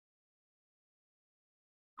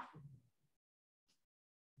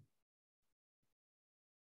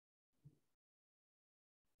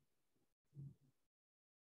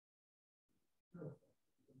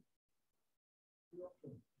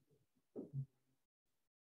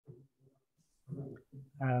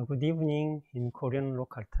Good evening in Korean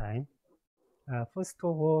local time. First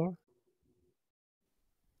of all,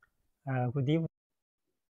 good evening.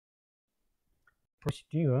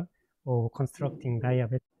 Procedure of constructing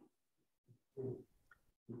diabatic.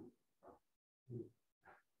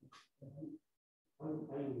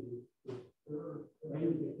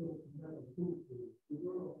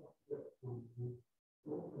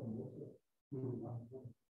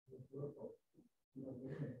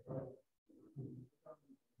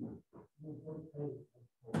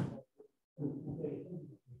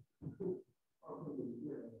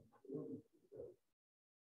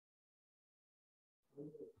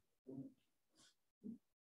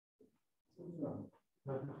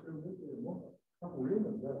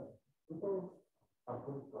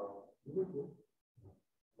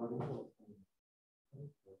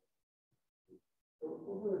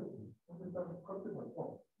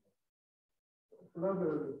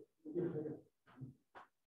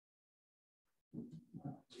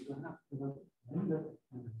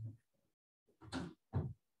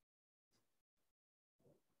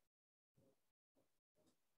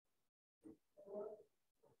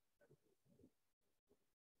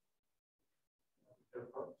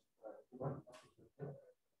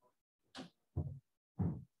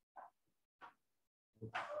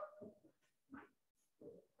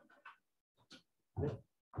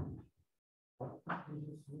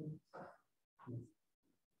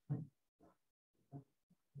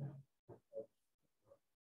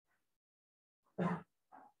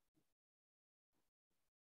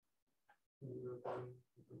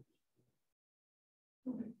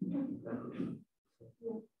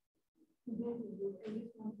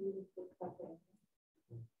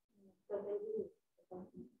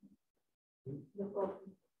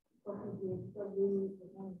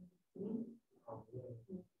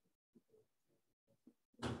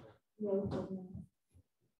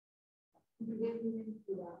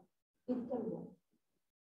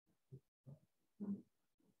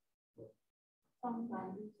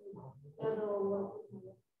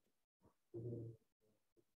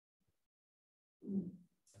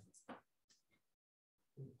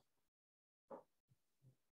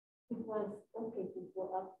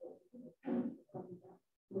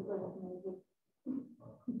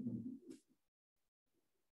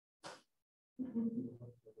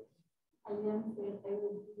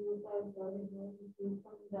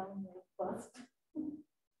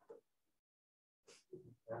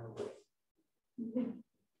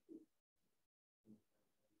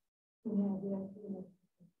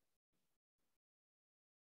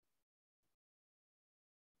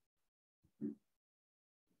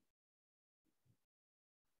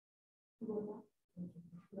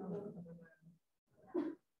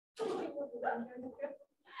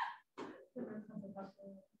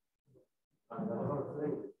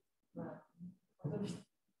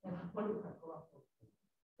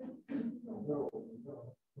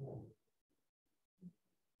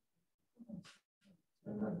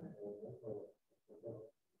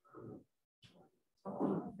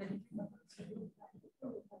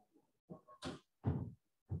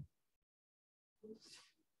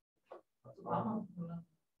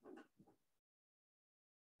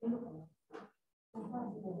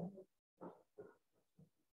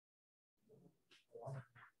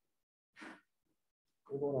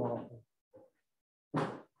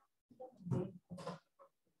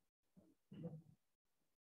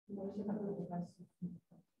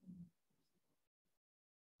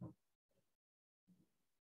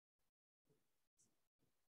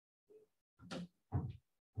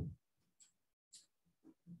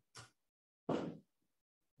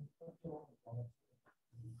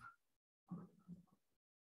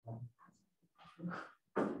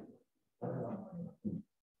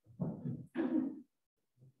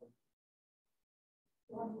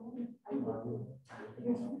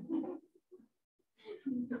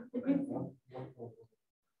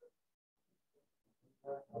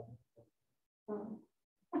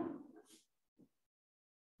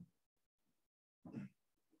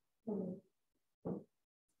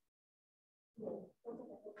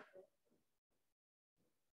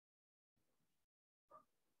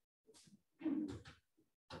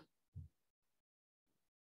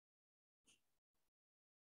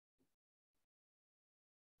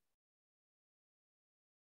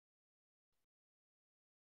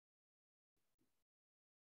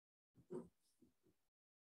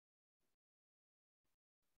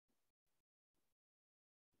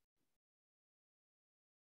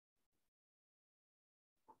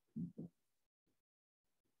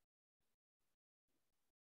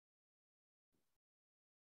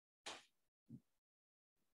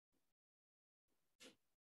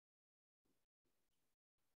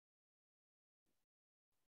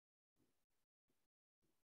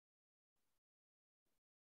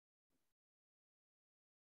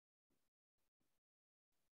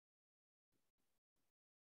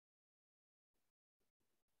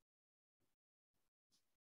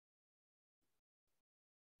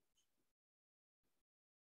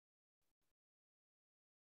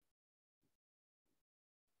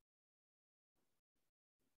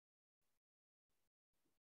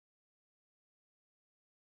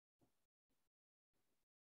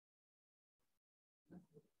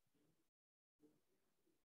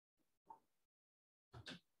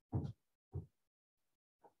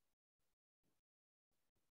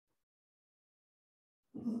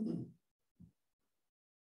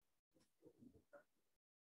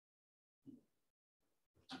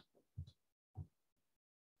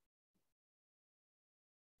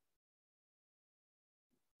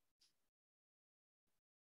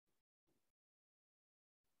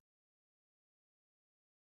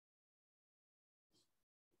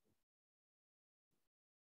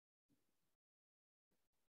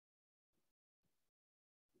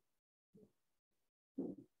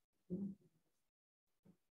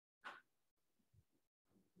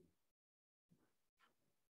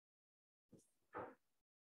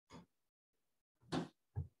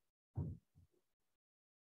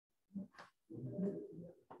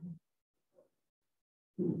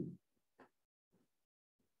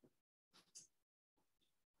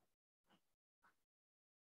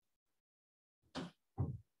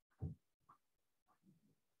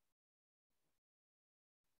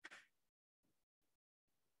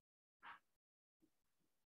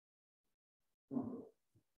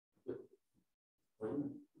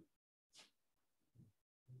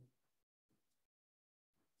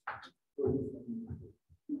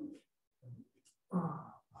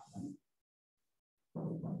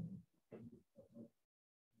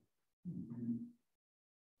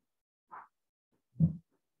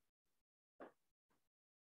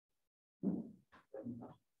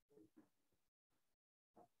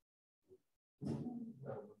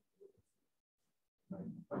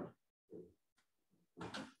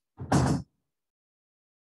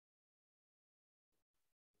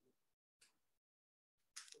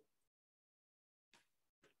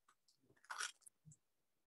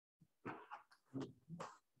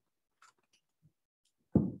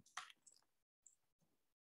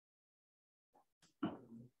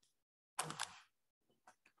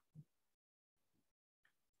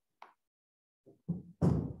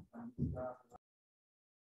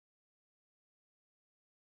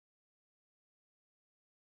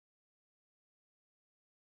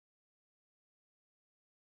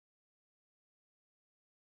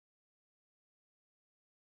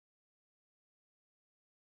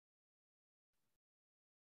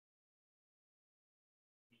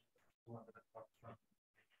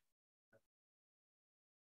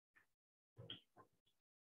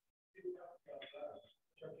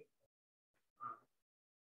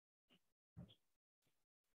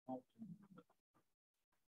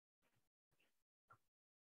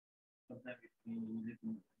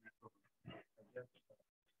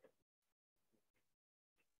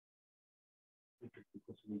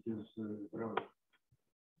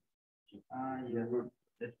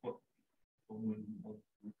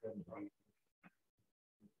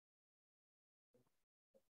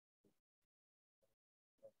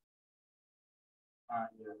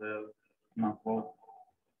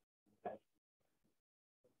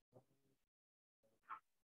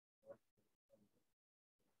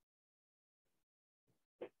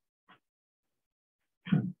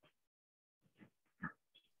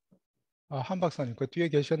 한 박사님 그 뒤에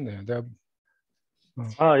계셨네요. 내가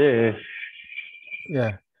예.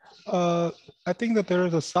 yeah. I think that there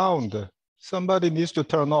is a sound. Somebody needs to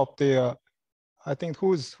turn off the. I think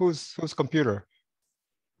whose computer?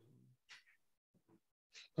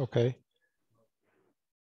 Okay.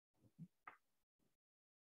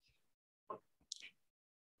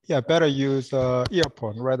 Yeah, better use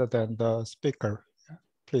earphone rather than the speaker,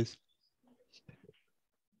 please.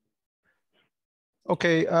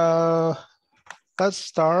 Okay, let's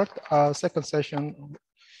start second session.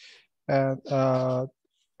 And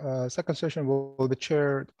second session will be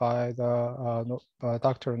chaired by the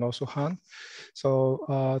Dr. No-Soo Han.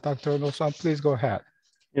 So Dr. No-Soo Han, please go ahead.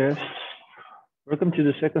 Yes. Welcome to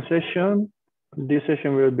the second session. This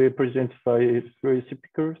session will be presented by three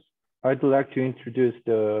speakers. I'd like to introduce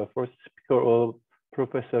the first speaker of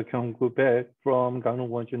Professor Kyoung Baeck from Gangneung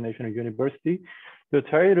Wonju National University. The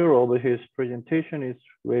title of his presentation is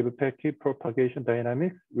Wavepacket Propagation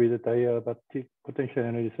Dynamics with Diabatic Potential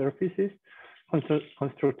Energy Surfaces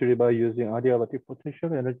constructed by using Adiabatic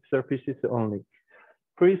potential energy surfaces only.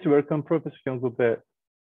 Please welcome Professor Kyoung Baeck.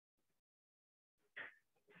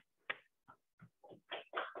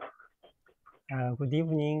 Good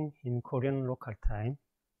evening in Korean local time.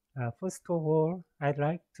 First of all, I'd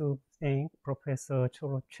like to thank Professor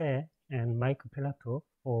Choro Choi and Mike Pelato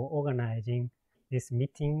for organizing this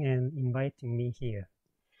meeting and inviting me here.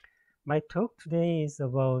 My talk today is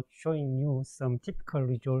about showing you some typical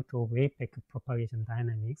result of Wavepacket propagation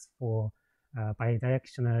dynamics for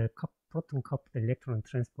bidirectional proton-coupled electron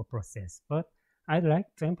transport process. But I'd like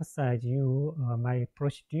to emphasize you my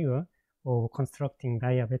procedure of constructing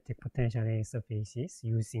diabatic potential energy surfaces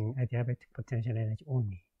using adiabatic potential energy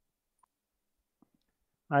only.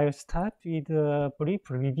 I'll start with a brief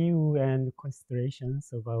review and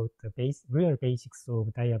considerations about the real basics of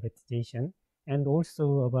diabatization, and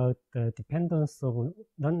also about the dependence of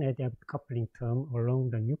non-adiabatic coupling term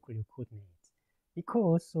along the nuclear coordinates.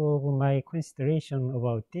 Because of my consideration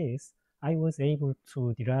about this, I was able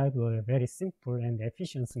to derive a very simple and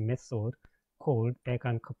efficient method called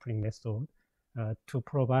Baeck coupling method to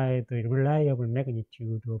provide a reliable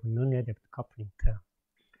magnitude of non-adiabatic coupling term.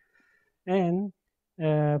 And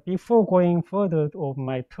before going further of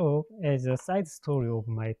my talk, as a side story of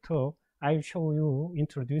my talk, I'll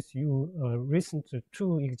introduce you recent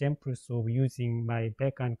two examples of using my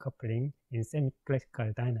Baeck coupling in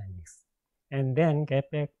semi-classical dynamics. And then get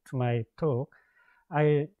back to my talk.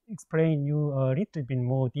 I'll explain you a little bit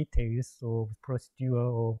more details of procedure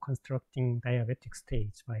of constructing diabatic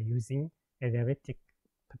states by using adiabatic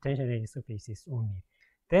potential energy surfaces only.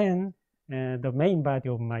 Then the main body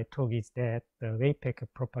of my talk is that the Wavepacket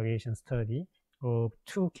propagation study of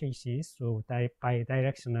two cases of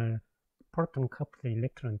bidirectional proton-coupled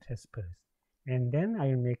electron transfers. And then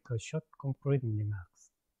I'll make a short concluding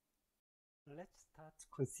remarks. Let's start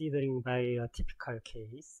considering by a typical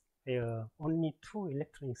case where only two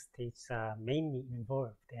electronic states are mainly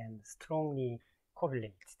involved and strongly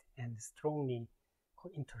correlated and strongly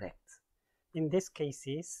interact. In these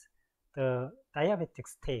cases, the diabatic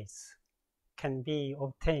states can be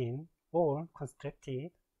obtained or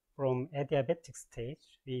constructed from adiabatic states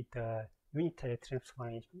with a unitary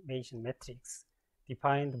transformation matrix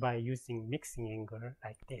defined by using mixing angle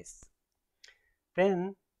like this.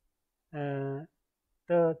 Then the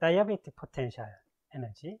diabatic potential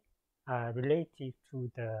energy are related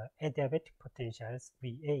to the adiabatic potentials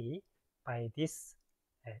VA by these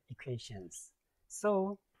equations.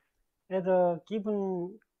 So at a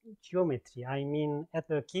given geometry, I mean at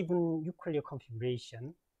a given nuclear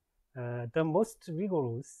configuration, the most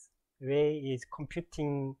rigorous way is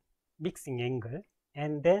computing mixing angle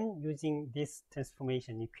and then using these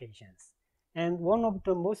transformation equations. And one of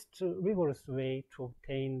the most rigorous way to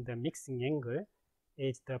obtain the mixing angle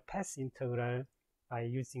is the PES integral by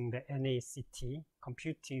using the NACT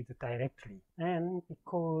computed directly. And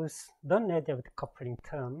because non-adiabatic coupling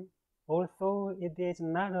term, although it is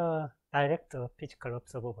not a direct physical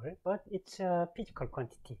observable, but it's a physical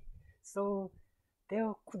quantity. So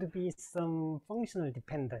there could be some functional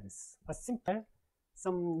dependence,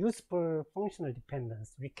 some useful functional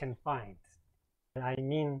dependence we can find. I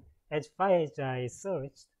mean, as far as I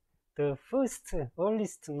searched, the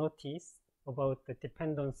earliest notice about the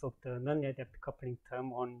dependence of the non-adiabatic coupling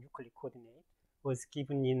term on nuclear coordinate was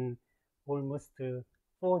given in almost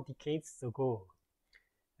 4 decades ago.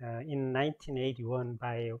 In 1981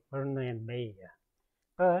 by Werner and Mayer.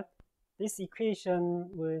 But this equation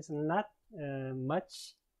was not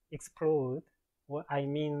much explored. Well, I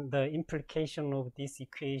mean, the implication of this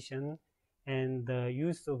equation and the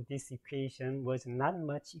use of this equation was not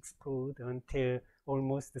much explored until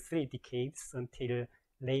almost 3 decades, until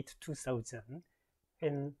late 2000,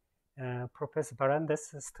 when Professor Barandas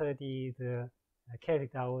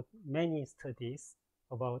carried out many studies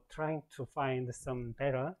about trying to find some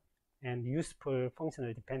better and useful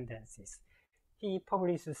functional dependencies. He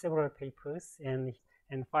published several papers, and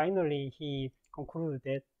finally he concluded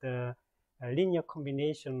that the linear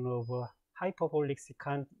combination of hyperbolic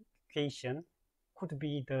secant equation could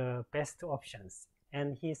be the best options.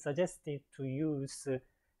 And he suggested to use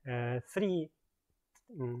three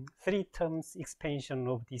terms expansion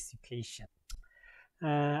of this equation.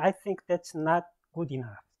 I think that's not good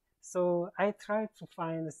enough. So I tried to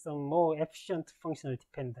find some more efficient functional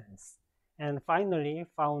dependence, and finally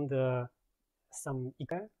found some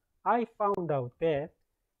equal. I found out that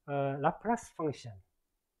Laplace function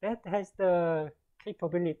that has the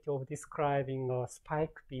capability of describing a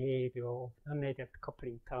spike behavior of non-adiabatic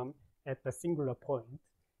coupling term at a singular point.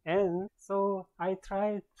 And so I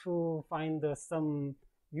tried to find some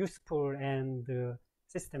useful and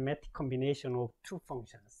systematic combination of two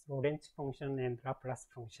functions, Lorentz function and Laplace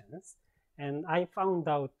functions. And I found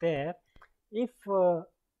out that if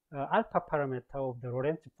alpha parameter of the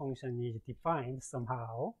Lorentz function is defined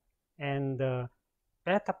somehow, and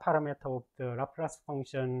beta parameter of the Laplace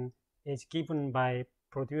function is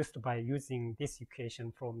produced by using this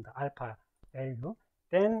equation from the alpha value,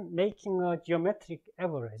 then making a geometric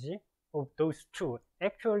average of those two.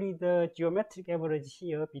 Actually, the geometric average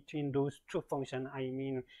here between those two functions, I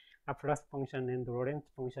mean Laplace function and the Lorentz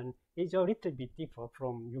function, is a little bit different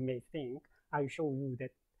from you may think. I'll show you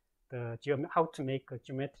that how to make a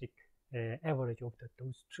geometric average of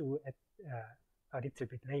those two at a little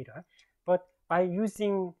bit later. But by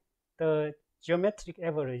using the geometric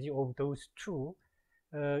average of those two,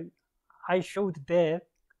 I showed that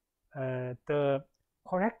the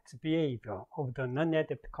correct behavior of the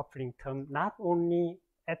non-adaptive coupling term not only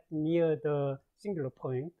at near the singular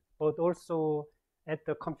point, but also at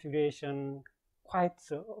the configuration quite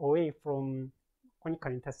away from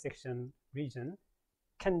conical intersection region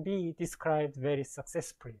can be described very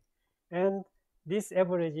successfully. And this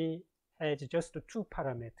average has just two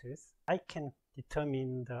parameters. I can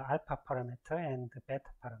determine the alpha parameter and the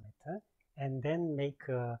beta parameter, and then make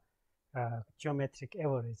a geometric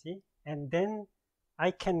average, and then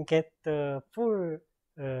I can get the full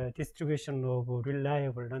distribution of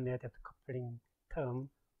reliable non-adaptive coupling term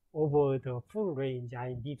over the full range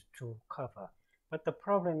I need to cover. But the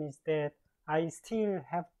problem is that I still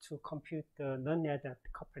have to compute the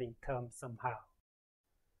non-adaptive coupling term somehow.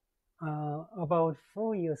 About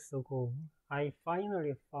 4 years ago, I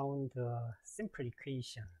finally found a simple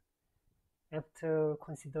equation. After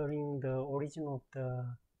considering the origin of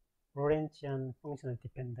the Lorentzian functional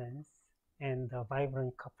dependence and the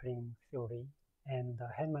vibrant coupling theory and the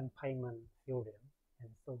Hellman-Paiman theorem and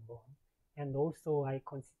so on. And also I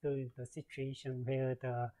considered the situation where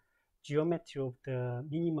the geometry of the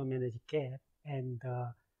minimum energy gap and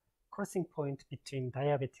the crossing point between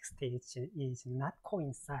diabatic states is not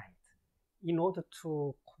coincide. In order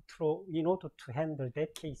to handle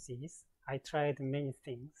that cases, I tried many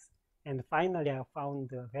things, and finally I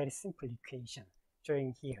found a very simple equation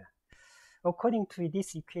showing here. According to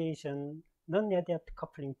this equation, non-adaptive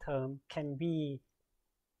coupling term can be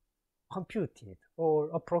computed or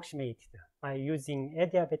approximated by using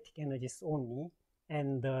adiabatic energies only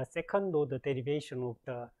and the second order derivation of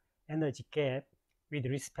the energy gap with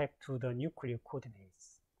respect to the nuclear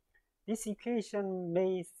coordinates. This equation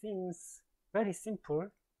may seem very simple,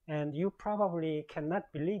 and you probably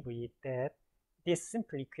cannot believe it that this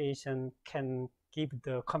simple equation can give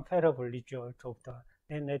the comparable result of the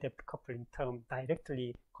non-adaptive coupling term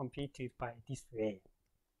directly computed by this way.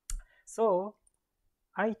 So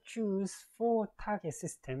I choose 4 target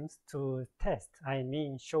systems to test. I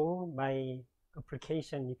mean, show my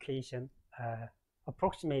application equation,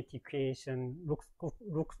 approximate equation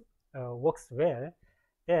works well.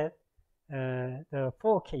 That the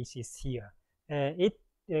 4 cases here.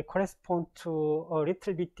 It corresponds to a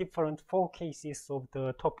little bit different 4 cases of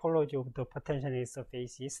the topology of the potential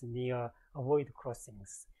surfaces near avoid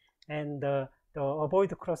crossings. And the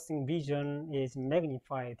avoid crossing region is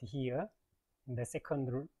magnified here in the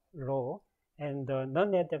second row. And the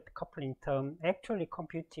non-adaptive coupling term actually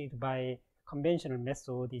computed by conventional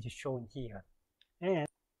method is shown here. And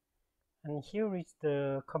here is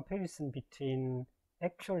the comparison between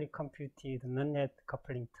actually computed non-adaptive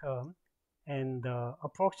coupling term and the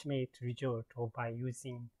approximate result by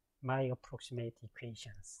using my approximate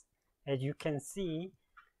equations. As you can see,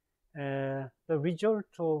 the result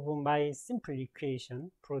of my simple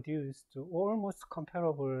equation produced almost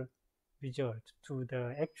comparable result to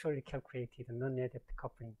the actually calculated non-adaptive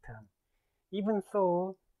coupling term. Even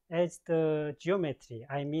though as the geometry,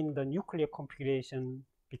 I mean the nuclear configuration,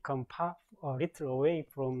 become a little away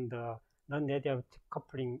from the non-adaptive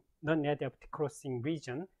coupling, non-adaptive crossing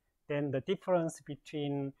region, then the difference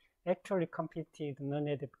between actually computed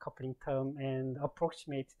non-adaptive coupling term and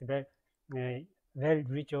approximated valid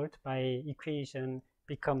result by equation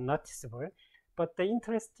become noticeable. But the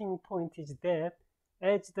interesting point is that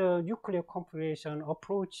as the nuclear configuration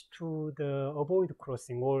approach to the avoid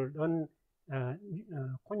crossing or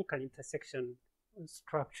conical intersection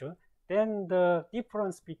structure, then the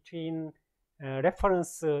difference between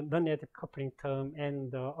reference non-adaptive coupling term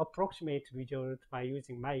and the approximate result by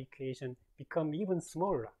using my equation become even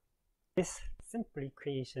smaller. This simple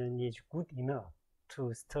equation is good enough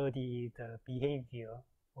to study the behavior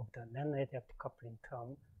of the non-adaptive coupling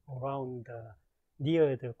term around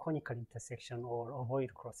near the conical intersection or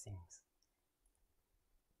avoid crossings.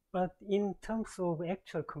 But in terms of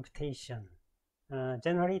actual computation,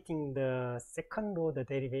 generating the second order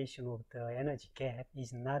derivation of the energy gap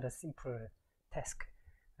is not a simple task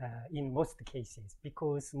in most cases,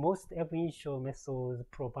 because most ab initio methods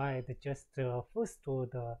provide just the first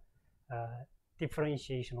order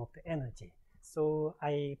differentiation of the energy. So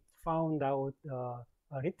I found out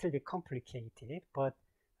a little bit complicated but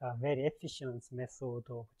very efficient method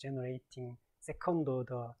of generating second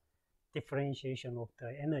order differentiation of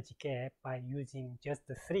the energy gap by using just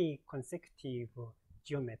the 3 consecutive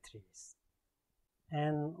geometries.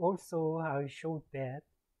 And also I showed that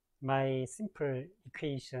my simple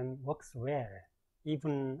equation works well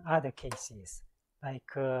even other cases,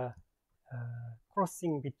 like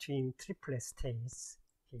crossing between triplet states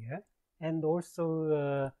here, and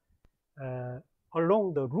also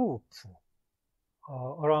along the loop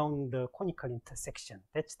around the conical intersection.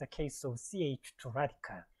 That's the case of CH2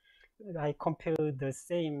 radical. I compared the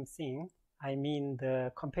same thing. I mean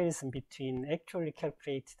the comparison between actually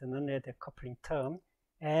calculated non-radial coupling term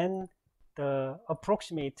and the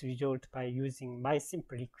approximate result by using my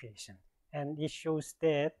simple equation. And it shows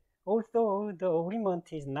that although the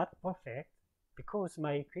agreement is not perfect, because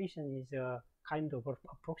my equation is a kind of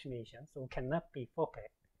approximation, so cannot be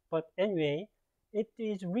perfect. But anyway, it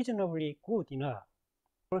is reasonably good enough.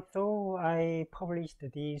 Although I published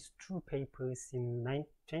these two papers in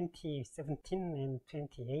 2017 and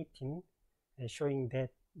 2018, showing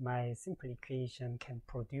that my simple equation can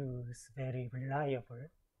produce very reliable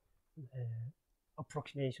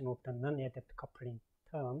approximation of the non-adapt coupling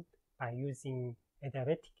term by using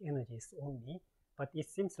adiabatic energies only, but it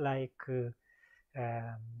seems like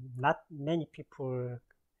not many people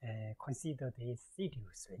consider this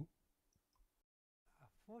seriously.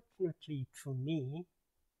 Fortunately to me,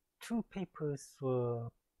 two papers were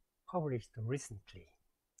published recently.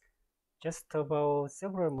 Just about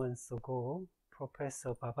several months ago,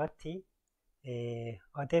 Professor Baeck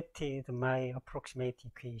adapted my approximate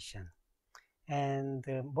equation and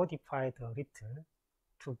modified a little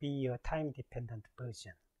to be a time-dependent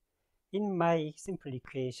version. In my simple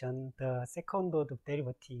equation, the second order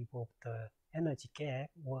derivative of the energy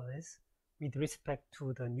gap was with respect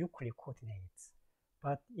to the nuclear coordinates.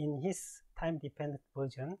 But in his time-dependent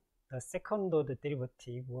version, the second order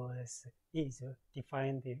derivative is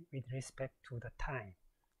defined with respect to the time.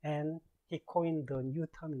 And he coined the new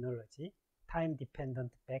terminology,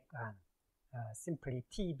 time-dependent back-on, simply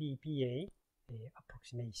TBBA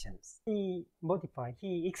approximations. He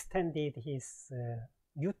extended his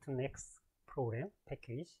Newton X program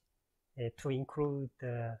package to include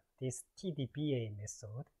this TBBA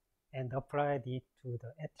method and applied it to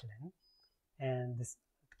the ethylene and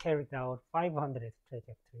carried out 500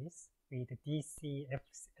 trajectories with the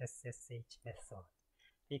DCFSSH method.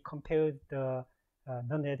 He compared the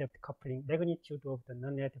non-adapt coupling, magnitude of the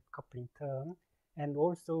non-adapt coupling term, and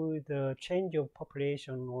also the change of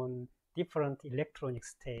population on different electronic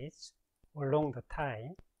states along the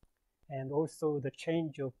time, and also the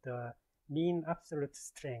change of the mean absolute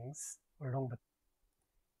strength along the.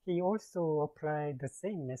 He also applied the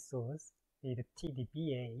same methods with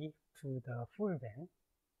TDBA to the full band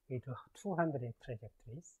with 200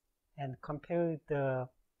 trajectories and compared the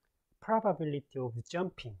probability of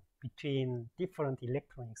jumping between different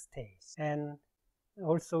electronic states, and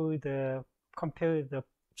also compared the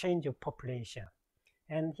change of population.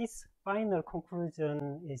 And his final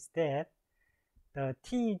conclusion is that the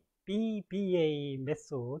TBBA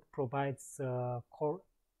method provides a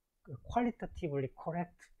qualitatively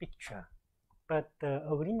correct picture, but the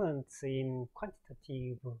agreement in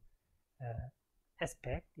quantitative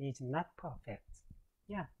aspect is not perfect.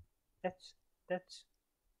 Yeah, that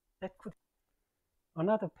could.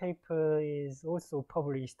 Another paper is also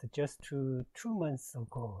published just 2 months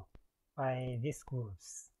ago by these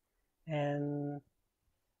groups, and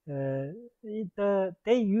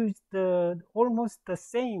they used almost the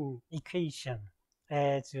same equation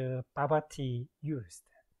as Baeck used,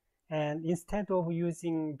 and instead of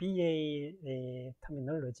using BA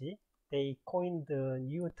terminology, they coined the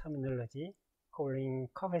new terminology calling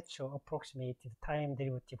curvature approximated time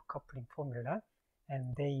derivative coupling formula,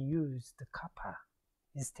 and they used kappa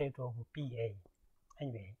instead of BA.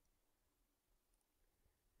 Anyway,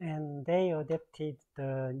 and they adapted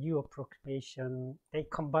the new approximation. They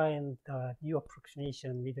combined the new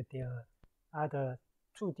approximation with their other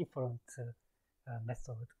two different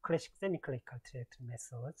methods, semi-classical trajectory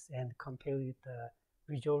methods, and compared the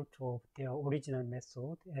result of their original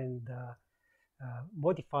method and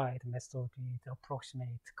modified method with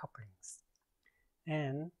approximate couplings.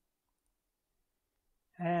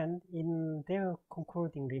 And in their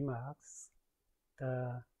concluding remarks,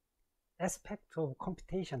 the aspect of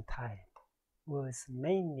computation time was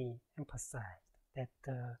mainly emphasized, that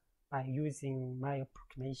by using my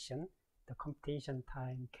approximation, the computation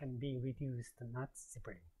time can be reduced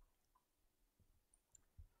noticeably.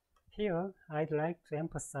 Here, I'd like to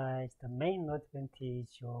emphasize the main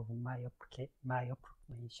advantage of my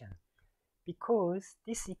approximation, because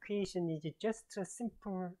this equation is just a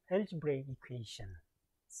simple algebraic equation.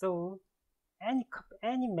 So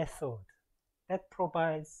any method that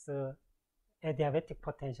provides adiabatic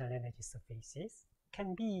potential energy surfaces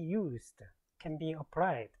can be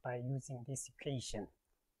applied by using this equation,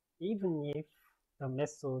 even if the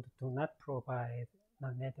method do not provide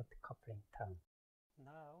non-adapt coupling term.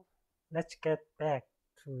 Now, let's get back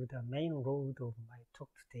to the main road of my talk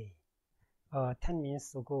today. 10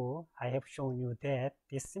 minutes ago, I have shown you that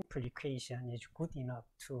this simple equation is good enough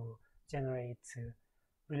to generate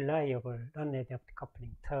reliable non-adapt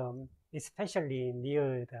coupling term, especially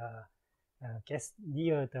near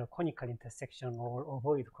the conical intersection or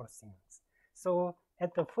avoid crossings. So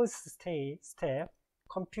at the first step,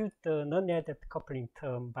 compute the non-adapt coupling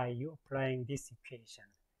term by applying this equation.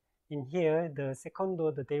 In here, the second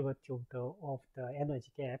order derivative of the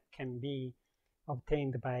energy gap can be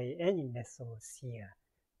obtained by any methods here.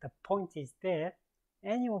 The point is that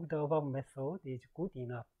any of the above method is good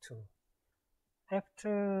enough to.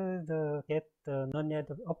 After get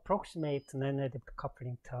the approximate non-adapt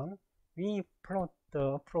coupling term, we plot the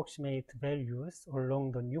approximate values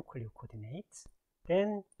along the nuclear coordinates.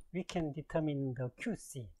 Then we can determine the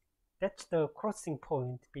QC. That's the crossing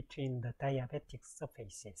point between the diabatic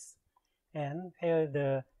surfaces. And where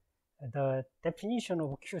the definition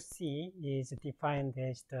of QC is defined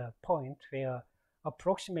as the point where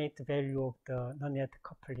approximate value of the non-adapt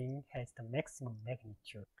coupling has the maximum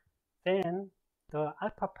magnitude. Then the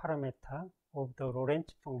alpha parameter of the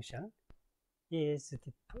Lorentz function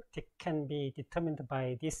can be determined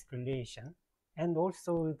by this relation, and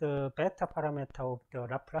also the beta parameter of the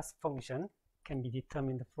Laplace function can be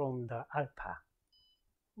determined from the alpha.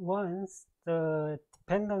 Once the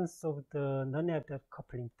dependence of the non-adapt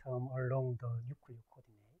coupling term along the nuclear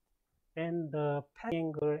coordinate, then the path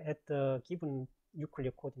angle at the given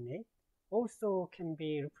nuclear coordinate also can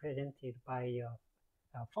be represented by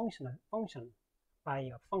a function.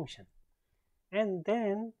 And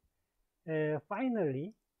then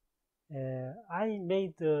finally, I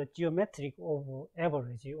made the geometric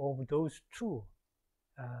average of those two.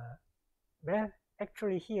 Well,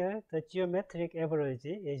 actually here, the geometric average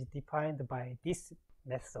is defined by this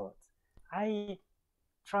method. I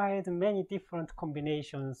tried many different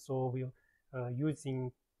combinations of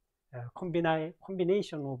using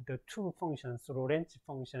combination of the two functions, Lorentz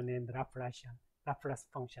function and Laplace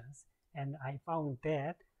functions, and I found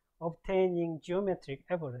that obtaining geometric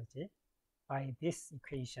average by this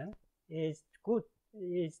equation is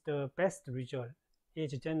the best result,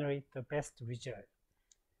 generate the best result,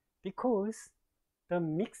 because the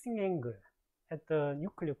mixing angle at the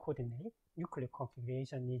nuclear coordinate, nuclear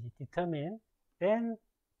configuration is determined, then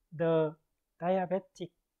the diabatic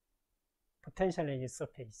potential energy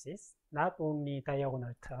surfaces, not only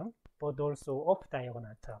diagonal term, but also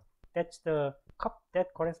off-diagonal term. That's the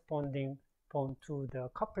corresponding to the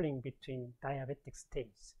coupling between diabatic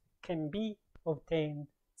states can be obtained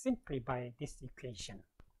simply by this equation.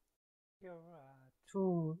 Here are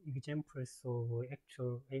two examples of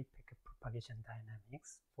actual Wavepacket propagation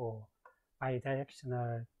dynamics for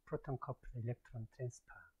bidirectional proton-coupled electron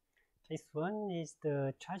transfer. Case 1 is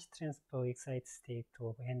the charge transfer excited state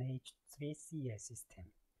of NH3Cl system.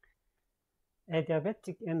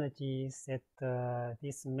 Adiabatic energies at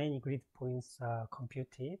these many grid points are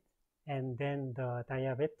computed, and then the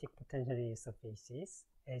diabatic potential energy surfaces,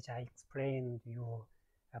 as I explained you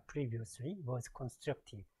previously, was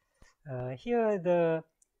constructed. Here the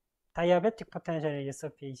diabatic potential energy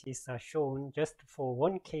surfaces are shown just for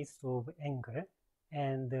one case of angle,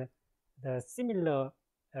 and the similar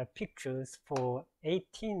pictures for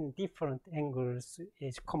 18 different angles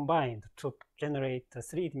is combined to generate a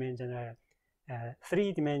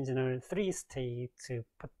three-dimensional three-state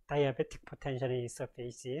diabatic potential energy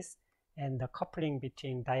surfaces and the coupling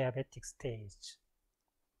between diabatic states.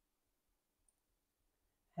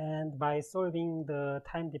 And by solving the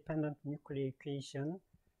time-dependent nuclear equation,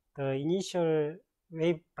 the initial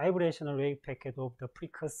vibrational wave packet of the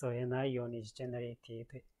precursor anion is generated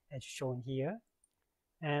as shown here.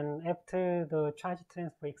 And after the charge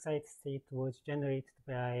transfer excited state was generated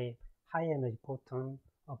by high energy photon,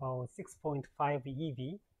 about 6.5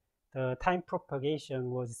 eV, the time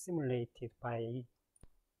propagation was simulated by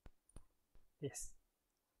this.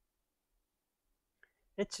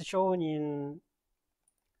 It's shown in,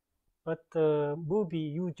 but the movie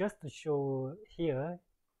you just show here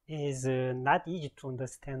is not easy to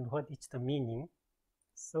understand what is the meaning.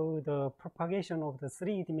 So the propagation of the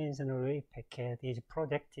three-dimensional wave packet is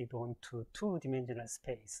projected onto two-dimensional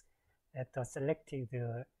space at a selected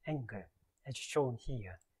angle, as shown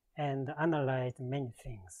here, and analyzed many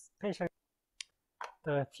things. Especially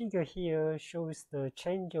the figure here shows the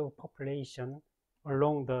change of population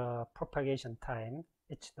along the propagation time.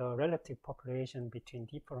 It's the relative population between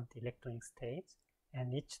different electronic states,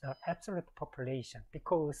 and it's the absolute population,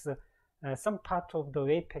 because some part of the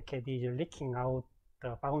wave packet is leaking out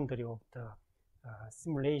the boundary of the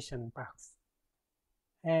simulation box.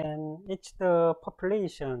 And it's the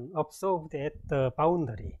population observed at the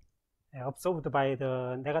boundary, observed by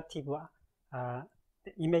the negative the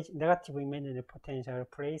negative imaginary potential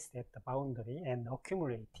placed at the boundary and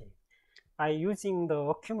accumulated. By using the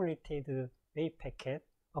accumulated wave packet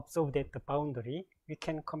observed at the boundary, we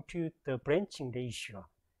can compute the branching ratio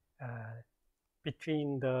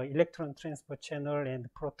between the electron transport channel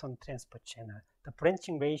and proton transport channel. The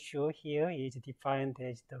branching ratio here is defined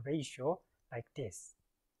as the ratio like this.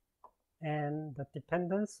 And the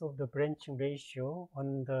dependence of the branching ratio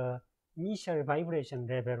on the initial vibration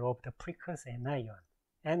level of the precursor anion,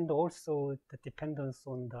 and also the dependence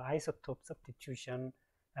on the isotope substitution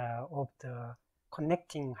of the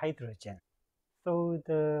connecting hydrogen. So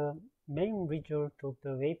the main result of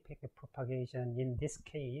the wave packet propagation in this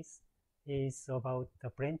case is about the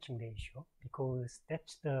branching ratio, because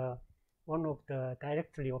that's the one of the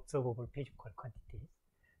directly observable physical quantities.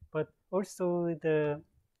 But also the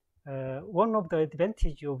one of the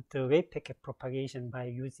advantages of the wave packet propagation by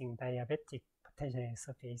using diabatic potential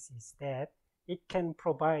surface is that it can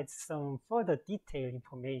provide some further detailed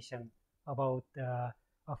information about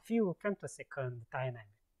a few femtosecond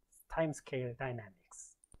dynamics, timescale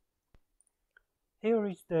dynamics. Here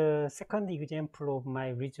is the second example of my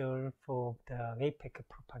result for the wave packet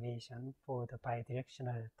propagation for the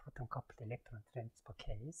bidirectional proton-coupled electron transport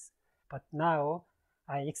case. But now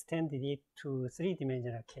I extended it to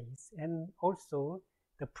three-dimensional case, and also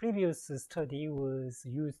the previous study was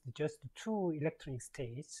used just two electronic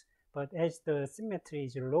states, but as the symmetry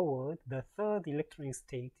is lowered, the third electronic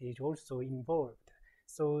state is also involved.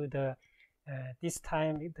 So the this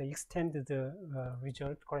time the extended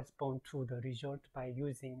result corresponds to the result by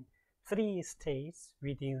using three states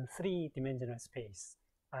within three-dimensional space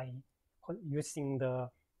by using the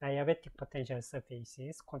diabatic potential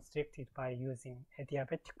surfaces constructed by using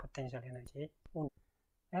adiabatic potential energy.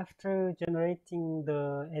 After generating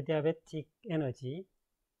the adiabatic energy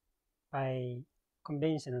by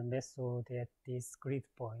conventional method at these grid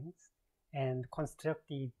points and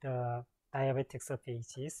constructed the diabatic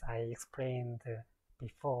surfaces I explained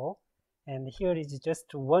before, and here is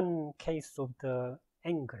just one case of the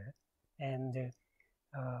angle, and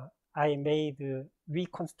I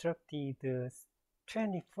reconstructed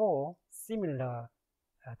 24 similar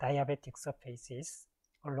diabatic surfaces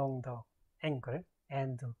along the angle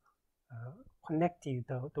and connected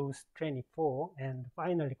those 24 and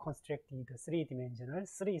finally constructed the three-dimensional,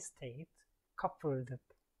 three-state coupled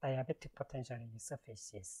diabatic potential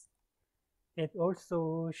surfaces. It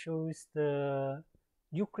also shows the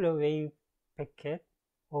nuclear wave packet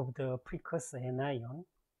of the precursor anion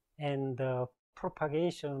and the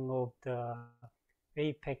propagation of the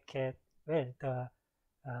wave packet, well, the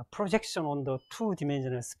projection on the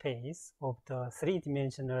two-dimensional space of the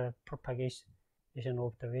three-dimensional propagation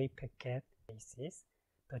of the wave packet basis,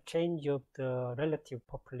 the change of the relative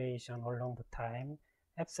population along the time,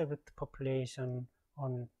 absolute population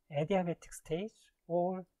on adiabatic stage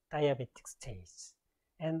or diabatic stage,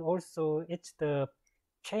 and also it's the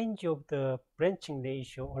change of the branching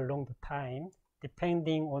ratio along the time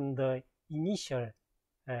depending on the initial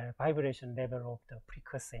vibration level of the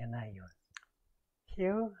precursor anion.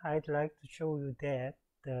 Here I'd like to show you that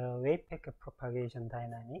the wave packet propagation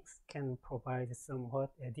dynamics can provide somewhat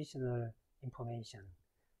additional information,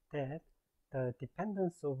 that the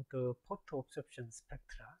dependence of the photo-absorption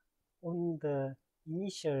spectra on the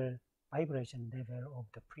initial vibration level of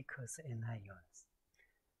the precursor anions.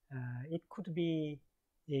 It could be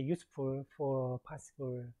useful for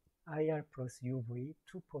possible IR plus UV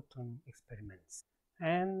two-photon experiments.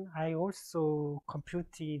 And I also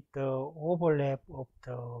computed the overlap of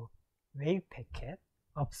the wave packet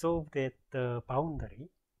observed at the boundary.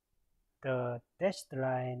 The dashed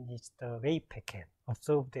line is the wave packet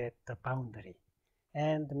observed at the boundary,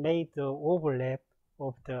 and made the overlap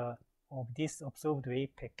of this observed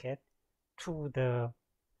wave packet to the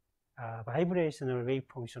vibrational wave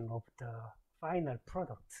function of the final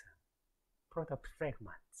product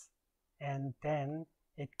fragments, and then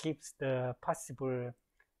it gives the possible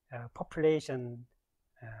population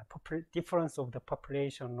difference of the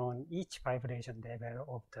population on each vibration level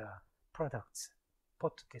of the products,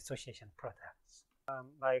 photo-dissociation products.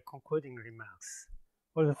 My concluding remarks.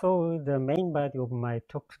 Although the main body of my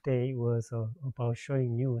talk today was about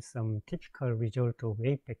showing you some typical result of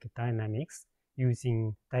wave packet dynamics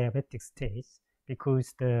using diabatic states,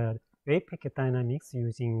 because the wave packet dynamics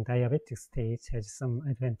using diabatic states has some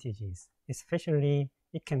advantages. Especially,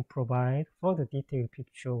 it can provide further detailed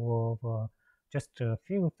picture of just a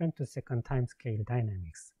few femtosecond timescale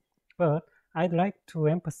dynamics. But I'd like to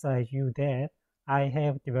emphasize you that I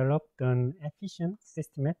have developed an efficient,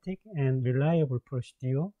 systematic, and reliable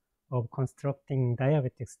procedure of constructing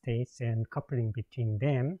diabatic states and coupling between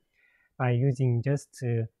them by using just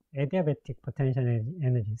adiabatic potential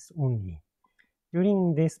energies only.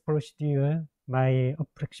 During this procedure, my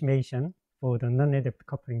approximation for the non-adapt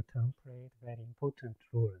coupling term played a very important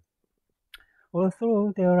role.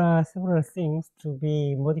 Although there are several things to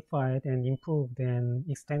be modified and improved and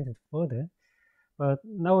extended further, but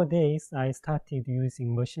nowadays I started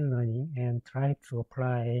using machine learning and try to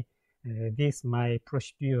apply this my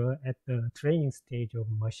procedure at the training stage of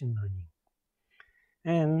machine learning.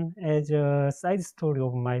 And as a side story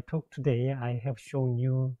of my talk today, I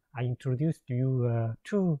introduced you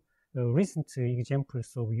two recent examples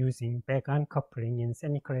of using Baeck uncoupling in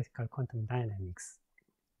semi-classical quantum dynamics.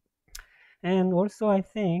 And also I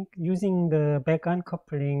think using the Baeck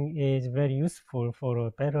uncoupling is very useful for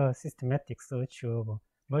a better systematic search of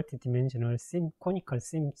multidimensional conical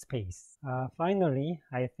sim space. Finally,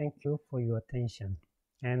 I thank you for your attention,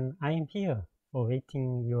 and I am here for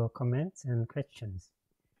waiting your comments and questions.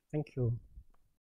 Thank you.